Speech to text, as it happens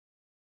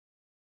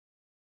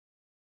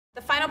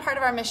The final part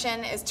of our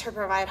mission is to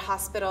provide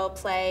hospital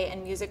play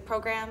and music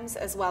programs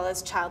as well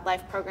as child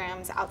life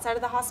programs outside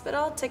of the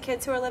hospital to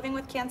kids who are living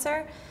with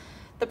cancer.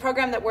 The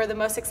program that we're the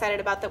most excited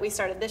about that we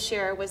started this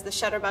year was the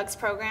Shutterbugs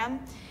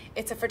program.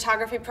 It's a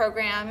photography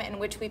program in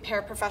which we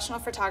pair professional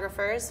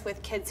photographers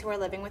with kids who are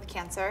living with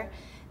cancer.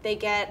 They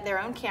get their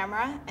own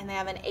camera and they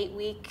have an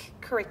 8-week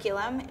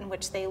curriculum in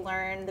which they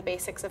learn the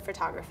basics of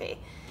photography.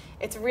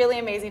 It's really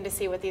amazing to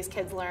see what these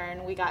kids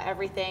learn. We got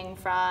everything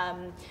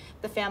from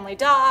the family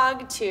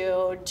dog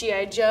to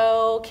G.I.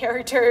 Joe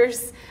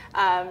characters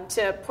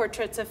to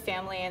portraits of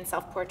family and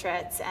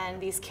self-portraits, and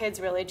these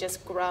kids really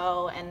just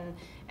grow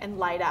and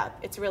light up.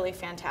 It's really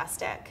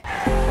fantastic.